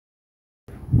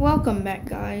Welcome back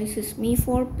guys, it's me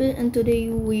 4bit and today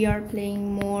we are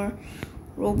playing more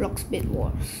Roblox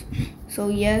Bedwars. So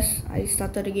yes, I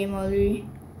started the game already,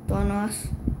 don't ask,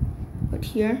 but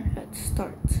here, let's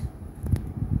start.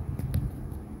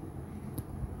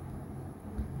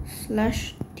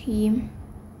 /team.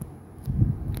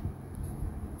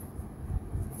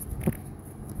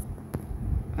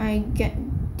 I get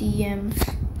DMs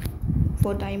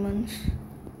for diamonds,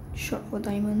 short for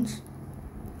diamonds.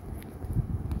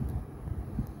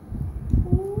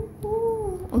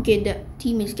 Okay, that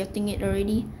team is getting it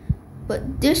already,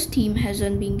 but this team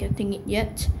hasn't been getting it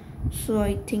yet, so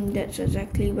I think that's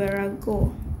exactly where I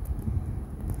go.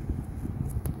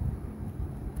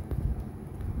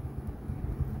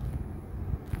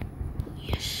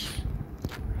 Yes.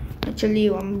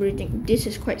 Actually, I'm breathing. This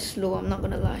is quite slow, I'm not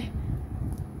gonna lie.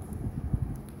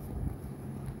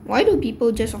 Why do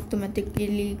people just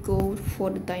automatically go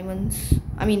for the diamonds?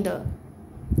 I mean the,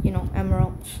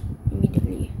 emeralds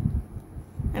immediately.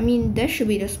 I mean, that should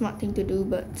be the smart thing to do,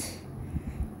 but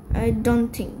I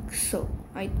don't think so.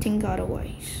 I think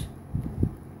otherwise.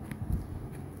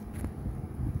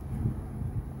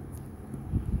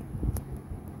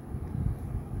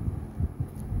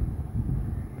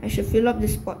 I should fill up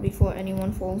this spot before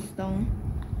anyone falls down.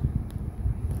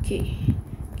 Okay,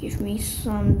 give me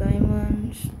some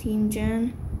diamonds, Team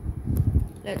Jan.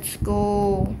 Let's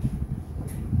go.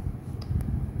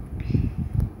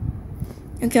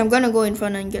 Okay, I'm gonna go in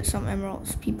front and get some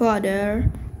emeralds. People are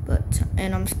there,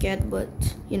 and I'm scared,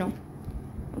 but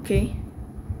okay.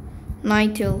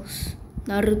 Ninetales,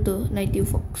 Naruto, Ninetale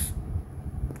Fox.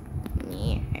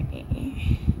 Yeah.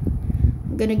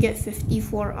 I'm gonna get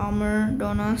 54 armor,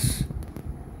 Donas.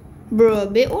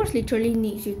 Bro, Bedwars literally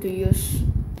needs you to use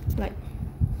like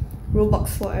Robux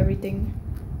for everything.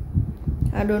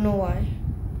 I don't know why.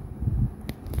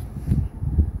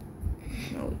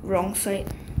 Oh, wrong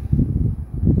side.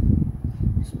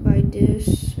 Buy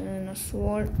this and a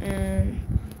sword and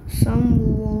some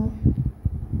wool.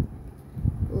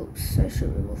 Oops, I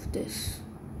should remove this.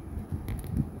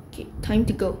 Okay, time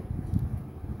to go.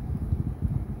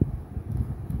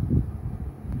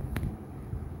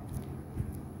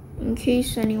 In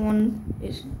case anyone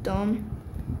is dumb.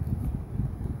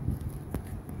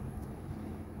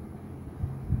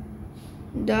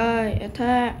 Die,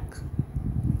 attack,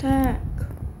 attack.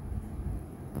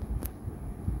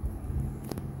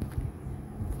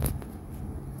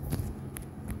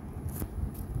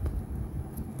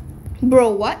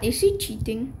 Bro, what? Is he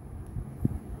cheating?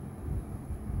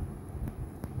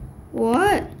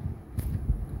 What?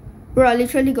 Bro, I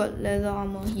literally got leather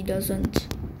armor. He doesn't.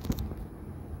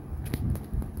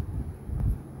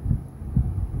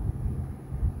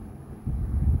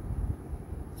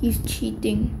 He's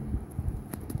cheating.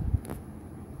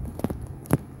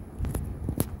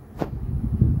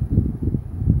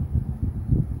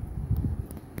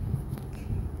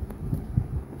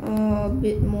 A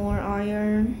bit more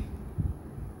iron.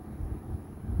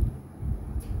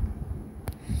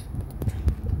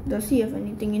 Does he have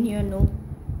anything in here? No.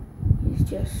 He's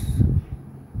just...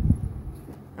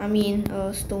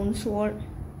 a stone sword.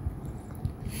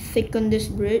 Thicken this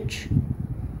bridge.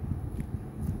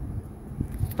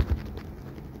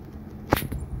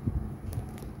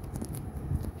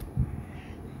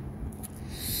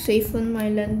 Safen my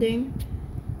landing.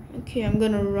 Okay, I'm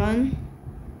gonna run.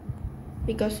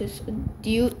 Because it's a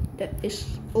dude that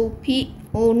is OP.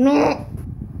 Oh no!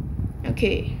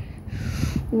 Okay.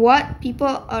 What? People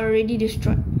are already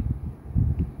destroyed.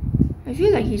 I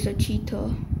feel like he's a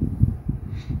cheater.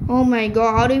 Oh my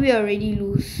god, how did we already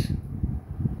lose?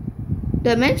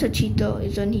 That man's a cheater,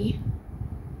 isn't he?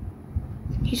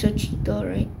 He's a cheater,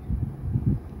 right?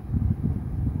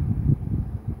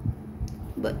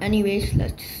 But anyways,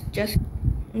 let's just...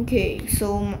 Okay,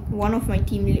 so one of my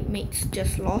teammates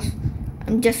just lost.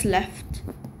 I'm just left.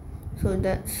 So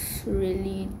that's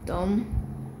really dumb.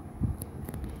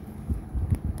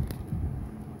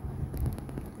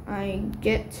 I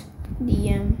get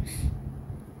DMs.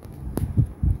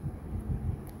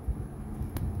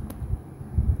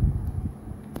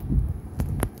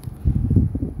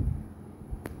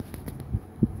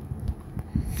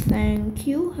 Thank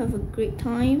you, have a great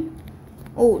time.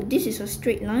 Oh, this is a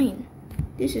straight line.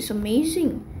 This is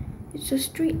amazing. It's a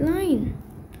straight line.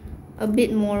 A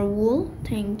bit more wool,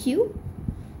 thank you.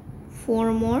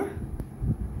 4 more.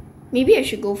 Maybe I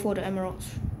should go for the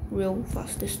emeralds real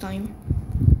fast this time.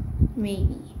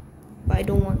 Maybe, but I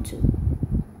don't want to.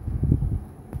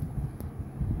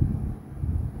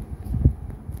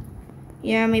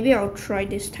 Yeah, maybe I'll try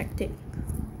this tactic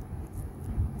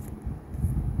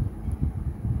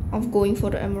of going for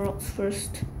the emeralds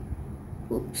first.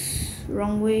 Oops,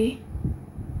 wrong way.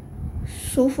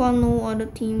 So far no other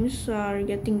teams are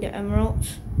getting the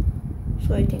emeralds,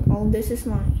 so I think all this is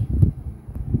mine.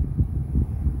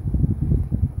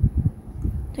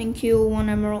 Thank you, 1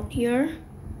 emerald here.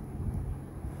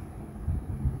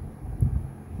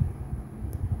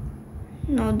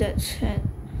 Now that's had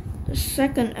the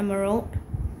 2nd emerald.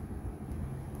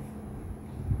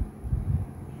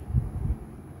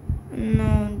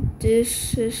 Now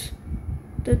this is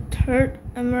the 3rd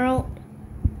emerald.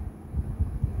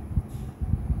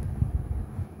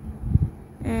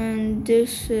 And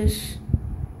this is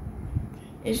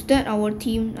that our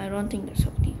team? I don't think that's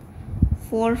our team.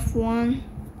 4th one.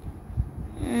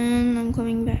 And I'm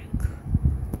coming back.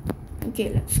 Okay,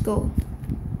 let's go.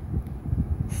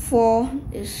 4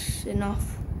 is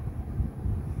enough.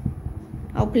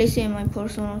 I'll place it in my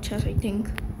personal chest, I think.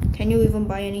 Can you even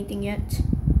buy anything yet?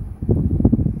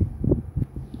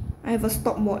 I have a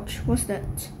stopwatch. What's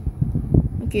that?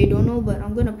 Okay, don't know, but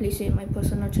I'm gonna place it in my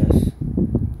personal chest,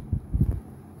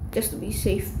 just to be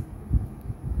safe.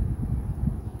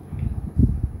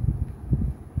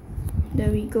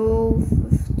 There we go.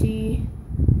 50.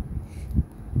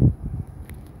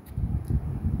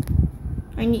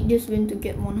 I need this win to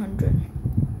get 100.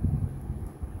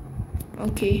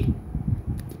 Okay.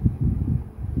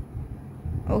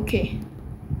 Okay.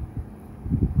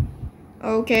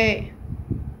 Okay.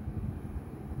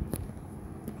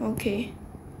 Okay.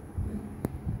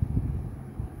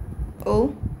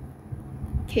 Oh.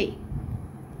 Okay.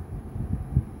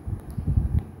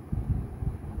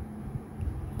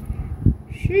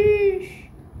 Sheesh.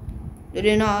 They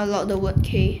did not allow the word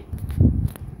K.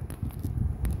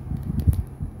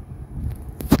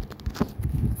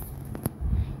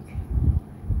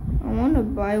 I want to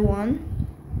buy one,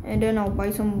 and then I'll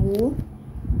buy some wool.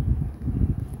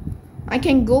 I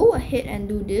can go ahead and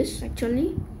do this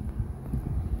actually.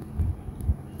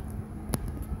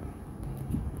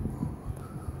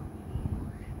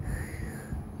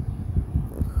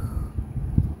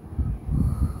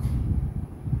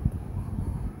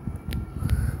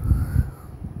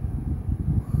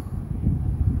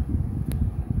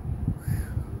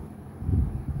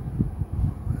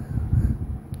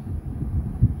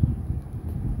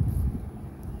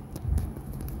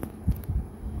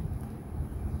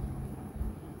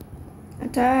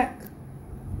 Attack!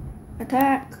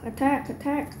 Attack! Attack!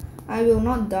 Attack! I will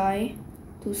not die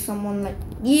to someone like...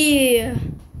 Yeah!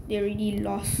 They already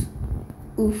lost.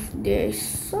 Oof, they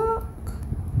suck.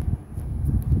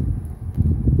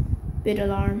 Bit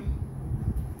alarm.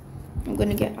 I'm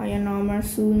gonna get iron armor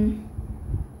soon.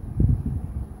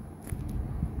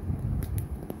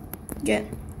 Get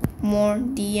more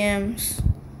DMs.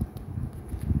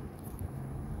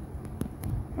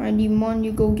 I demand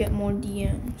you go get more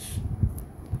DMs.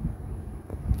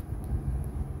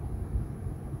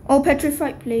 Oh,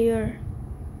 petrified player.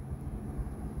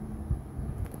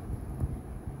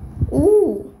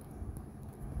 Ooh.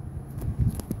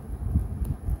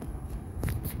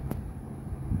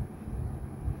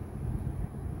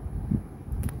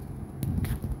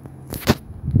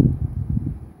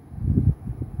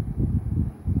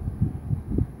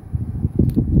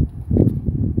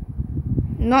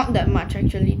 Not that much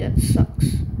actually, that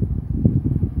sucks.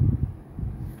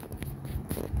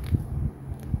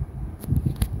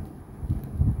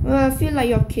 Well, I feel like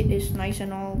your kit is nice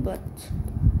and all, but...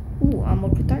 Ooh, armor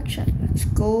protection. Let's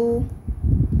go.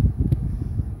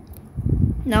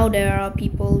 Now there are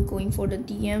people going for the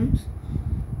DMs.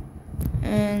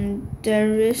 And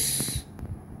there is...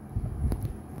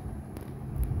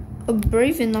 a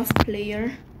brave enough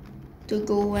player to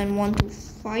go and want to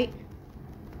fight.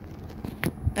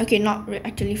 Okay, not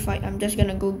actually fight. I'm just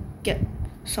gonna go get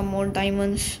some more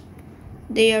diamonds.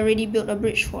 They already built a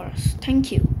bridge for us.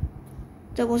 Thank you.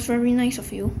 That was very nice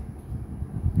of you.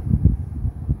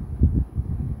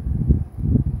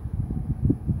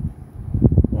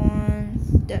 One,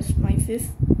 that's my 5th.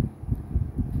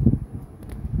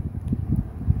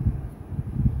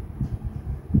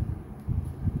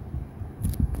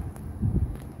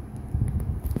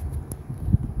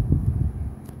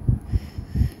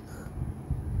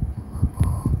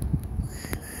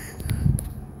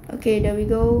 Okay, there we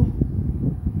go.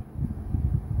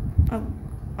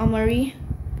 Armory.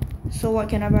 So what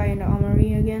can I buy in the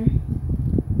armory again?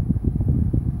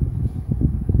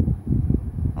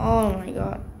 Oh my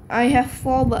god. I have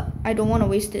 4, but I don't want to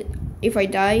waste it. If I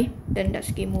die, then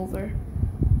that's game over.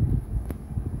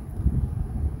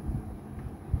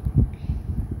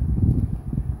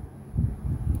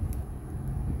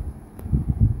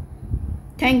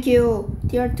 Thank you.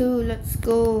 Tier 2, let's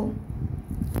go.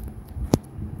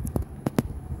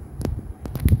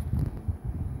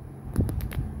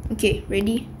 Okay,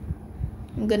 ready?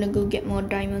 I'm gonna go get more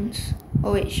diamonds.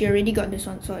 Oh wait, she already got this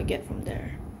one, so I get from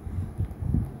there.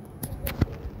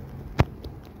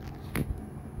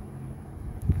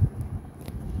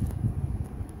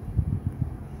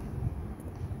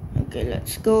 Okay,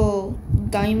 let's go.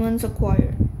 Diamonds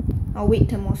acquired. I'll wait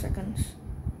 10 more seconds.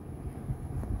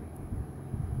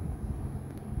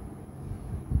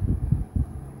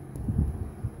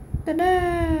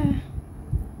 Ta-da!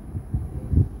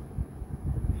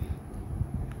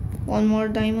 One more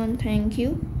diamond, thank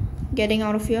you. Getting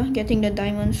out of here, getting the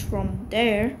diamonds from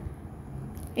there.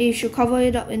 Hey, you should cover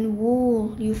it up in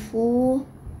wool, you fool.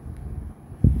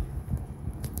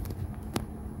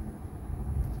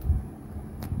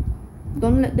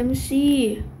 Don't let them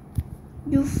see.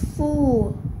 You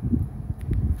fool.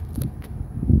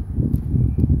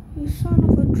 You son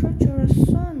of a treacherous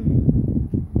son.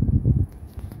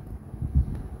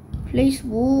 Place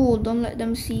wool, don't let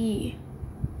them see.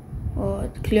 Oh,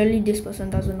 clearly this person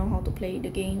doesn't know how to play the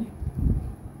game.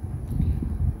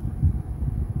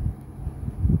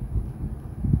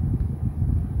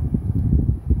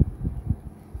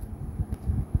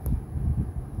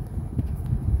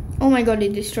 Oh my god, they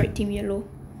destroyed Team Yellow.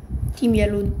 Team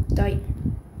Yellow died.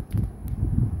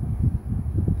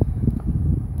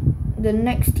 The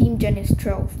next Team Gen is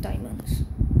 12 diamonds.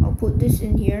 I'll put this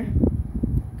in here.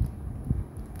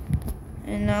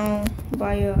 And now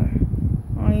buy a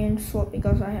iron sword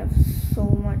because I have so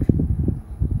much.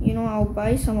 You know, I'll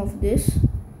buy some of this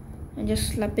and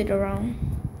just slap it around.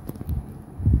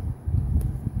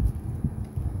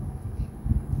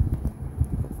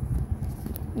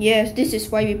 Yes, this is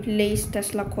why we place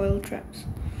Tesla coil traps.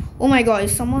 Oh my god,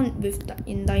 is someone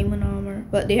in diamond armor,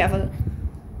 but they have a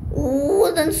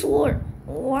wooden sword.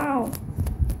 Wow.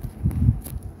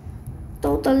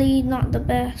 Totally not the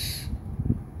best.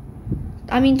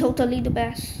 I mean, totally the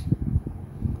best.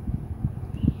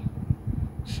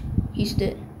 He's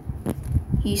dead.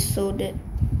 He's so dead.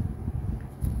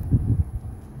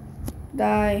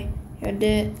 Die. You're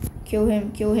dead. Kill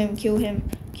him, kill him, kill him,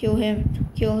 kill him,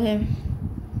 kill him.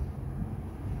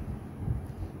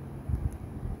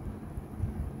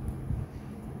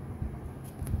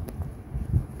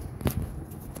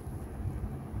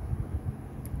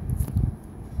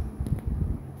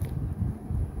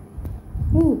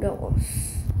 Ooh, that was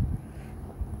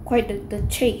quite the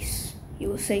chase, you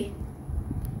will say.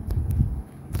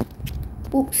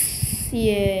 Oops,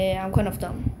 yeah, I'm kind of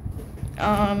dumb.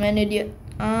 I'm an idiot.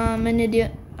 I'm an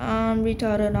idiot. I'm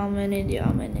retarded. I'm an idiot.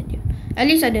 I'm an idiot. At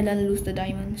least I didn't lose the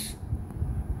diamonds.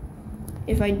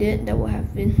 If I did, that would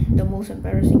have been the most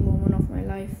embarrassing moment of my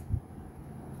life.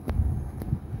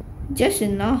 Just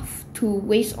enough to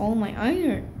waste all my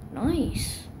iron.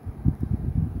 Nice.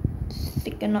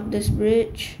 Thicken up this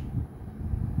bridge.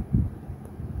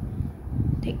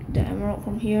 Take the emerald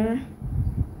from here.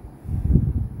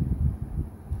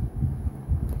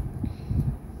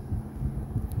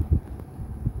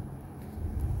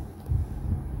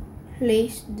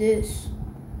 Place this.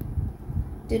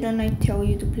 Didn't I tell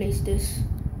you to place this?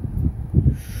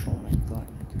 Oh my god,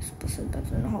 this person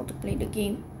doesn't know how to play the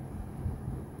game.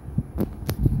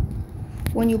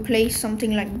 When you place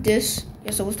something like this,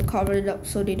 you're supposed to cover it up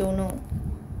so they don't know.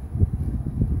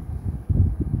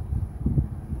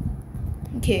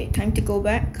 Okay, time to go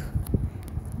back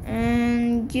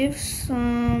and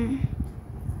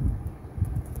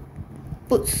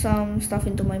put some stuff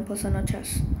into my personal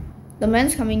chest. The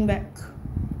man's coming back.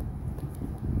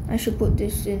 I should put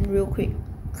this in real quick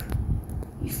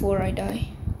before I die.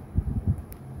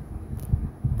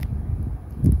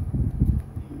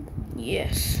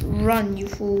 Yes, run you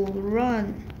fool,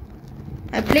 run.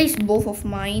 I placed both of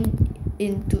mine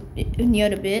near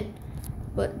the bed,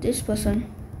 but this person.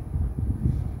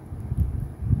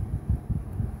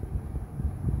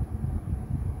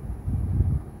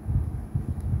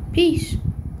 Peace.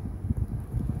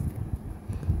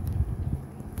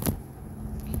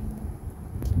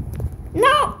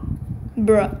 No!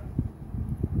 Bruh.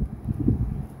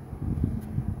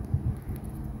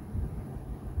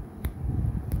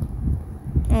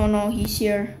 Oh no, he's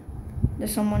here.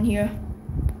 There's someone here.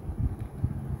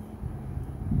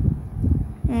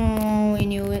 Oh, we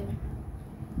knew it.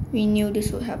 We knew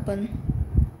this would happen.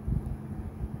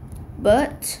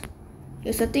 But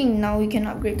here's the thing, now we can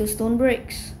upgrade to stone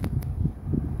bricks.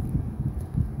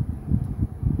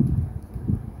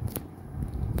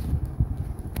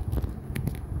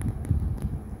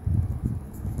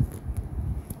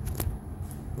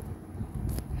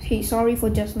 Hey, sorry for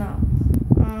just now.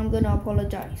 I'm gonna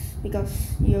apologize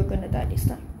because you're gonna die this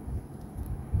time.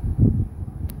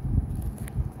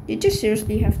 Did you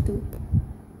seriously have to?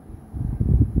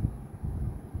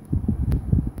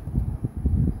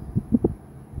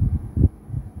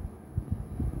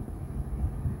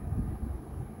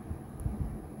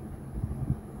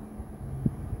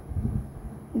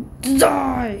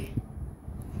 Die!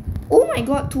 Oh my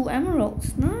god, 2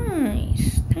 emeralds.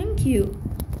 Nice. Thank you.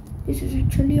 This is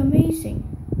actually amazing.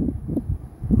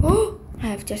 Oh, I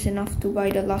have just enough to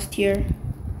buy the last tier.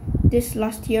 This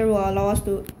last tier will allow us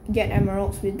to get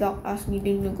emeralds without us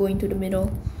needing to go into the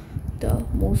middle. The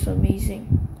most amazing.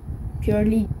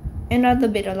 Purely another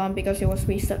bit alarm because it was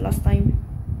wasted last time.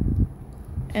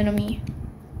 Enemy.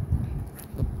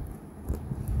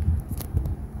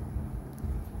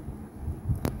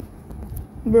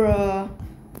 Bruh.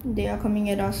 They are coming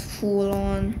at us full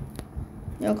on.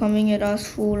 They are coming at us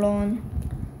full on.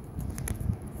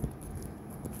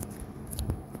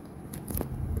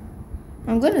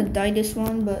 I'm gonna die this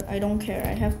one, but I don't care.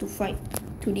 I have to fight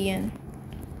to the end.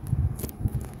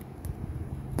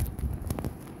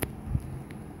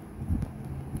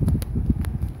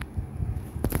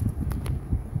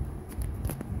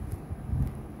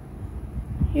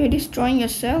 You're destroying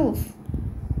yourself.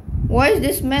 Why is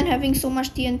this man having so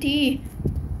much TNT?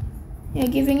 You're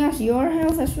giving us your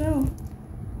health as well.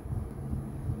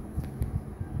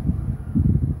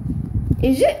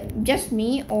 Is it just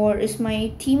me or is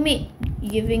my teammate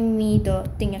giving me the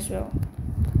thing as well?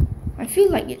 I feel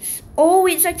like it's... Oh,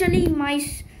 it's actually my...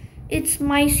 It's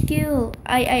my skill.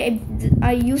 I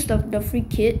used the free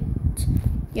kit.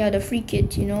 Yeah, the free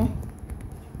kit, you know.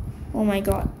 Oh my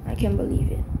god, I can't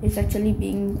believe it. It's actually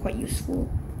being quite useful.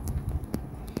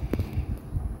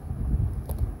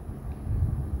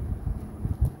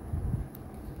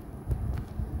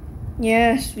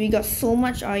 Yes, we got so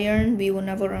much iron, we will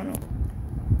never run out.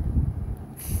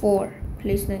 4.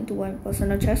 Place that into my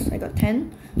personal chest. I got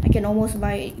 10. I can almost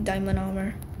buy diamond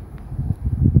armor.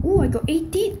 Oh, I got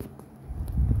 18.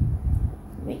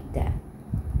 Make that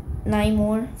 9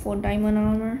 more for diamond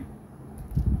armor.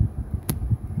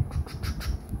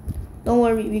 Don't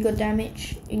worry, we got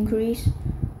damage increase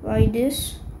by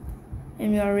this,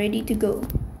 and we are ready to go.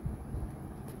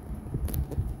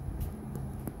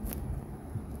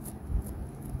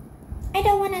 I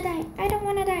don't wanna die. I don't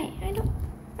wanna die.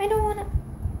 I don't wanna.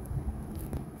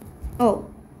 Oh,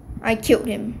 I killed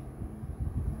him.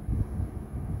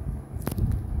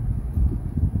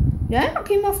 Did I not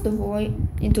came off the void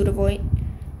into the void?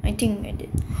 I think I did.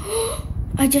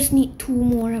 I just need 2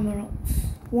 more emeralds.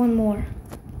 1 more.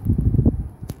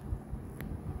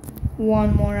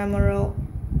 1 more emerald.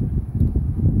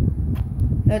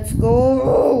 Let's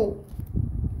go.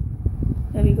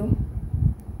 There we go.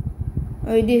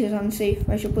 Oh, this is unsafe.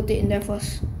 I should put it in there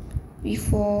first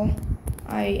before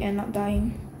I end up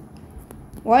dying.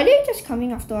 Why are they just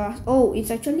coming after us? Oh,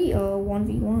 it's actually a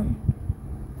 1v1.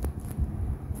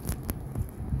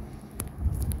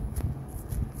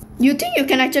 You think you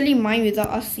can actually mine without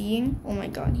us seeing? Oh my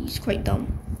god, he's quite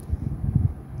dumb.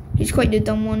 He's quite the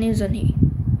dumb one, isn't he?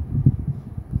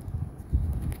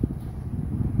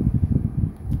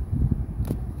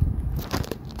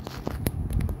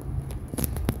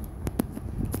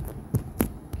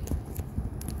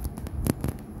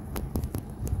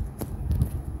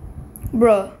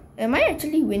 Bruh, am I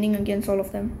actually winning against all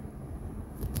of them?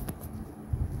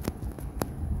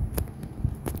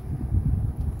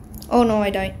 Oh no, I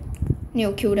died. Need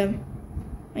to kill them.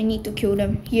 I need to kill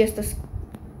them. He has the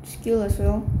skill as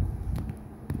well.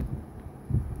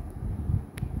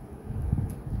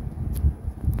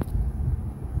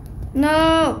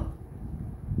 No!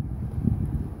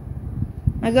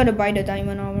 I gotta buy the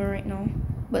diamond armor right now,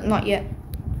 but not yet.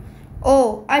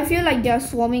 Oh, I feel like they're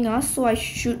swarming us, so I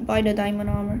should buy the diamond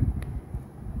armor.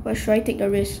 But should I take the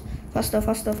risk? Faster,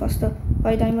 faster, faster.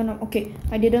 Buy diamond armor. Okay,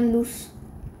 I didn't lose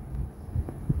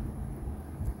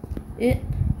it.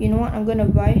 You know what? I'm gonna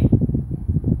buy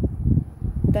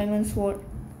diamond sword.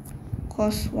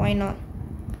 Cause why not?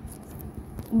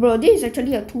 Bro, this is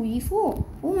actually a 2v4.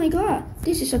 Oh my god,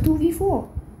 this is a 2v4.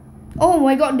 Oh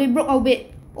my god, they broke our bed.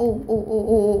 Oh.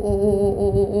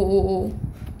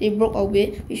 They broke our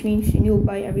bed, which means we need to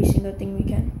buy every single thing we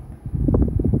can.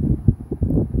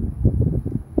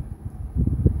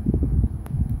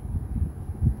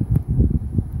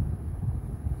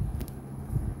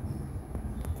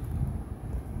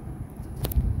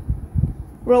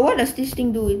 Bro, what does this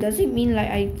thing do? Does it mean like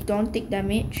I don't take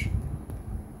damage?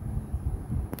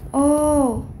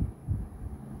 Oh.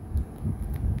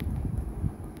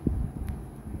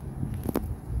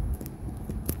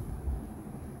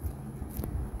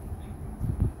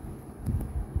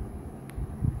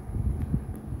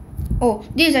 Oh,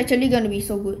 this is actually gonna be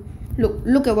so good.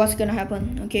 Look at what's gonna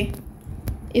happen, okay?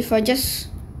 If I just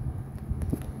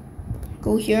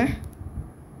go here,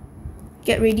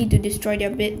 get ready to destroy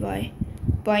their bed by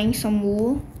buying some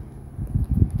wool.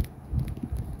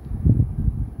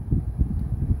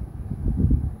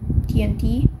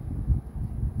 TNT.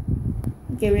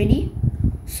 Okay, ready?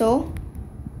 So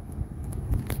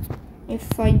if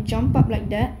I jump up like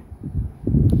that,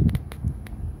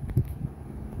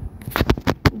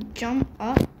 jump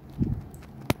up,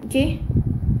 okay,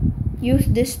 use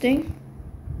this thing,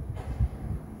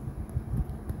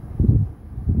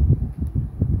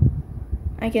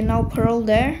 I can now pearl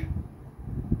there.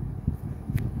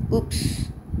 Oops,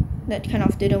 that kind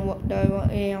of didn't work the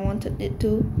way I wanted it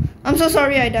to. I'm so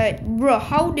sorry I died. Bro,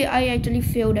 how did I actually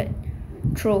fail that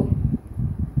throw?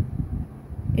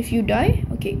 If you die?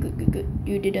 Okay, good.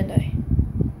 You didn't die.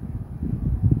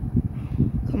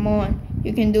 Come on,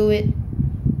 you can do it.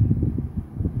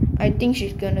 I think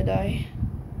she's gonna die.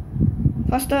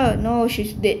 Faster! No,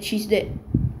 she's dead.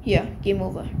 Yeah, game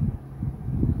over.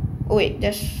 Oh wait,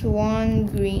 there's one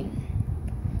green.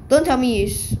 Don't tell me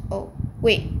it's... Oh,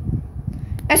 wait.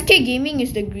 SK Gaming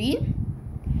is the green?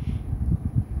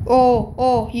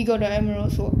 Oh, he got the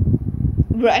emerald sword.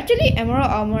 Bro, actually emerald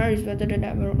armor is better than the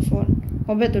emerald sword.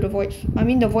 Compared to the void. I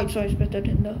mean the void sword is better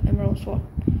than the emerald sword.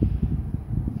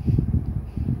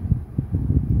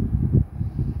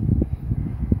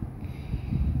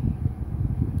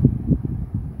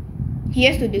 He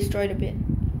has to destroy the bit.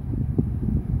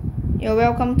 You're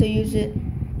welcome to use it.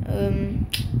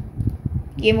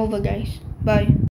 Game over, guys. Bye.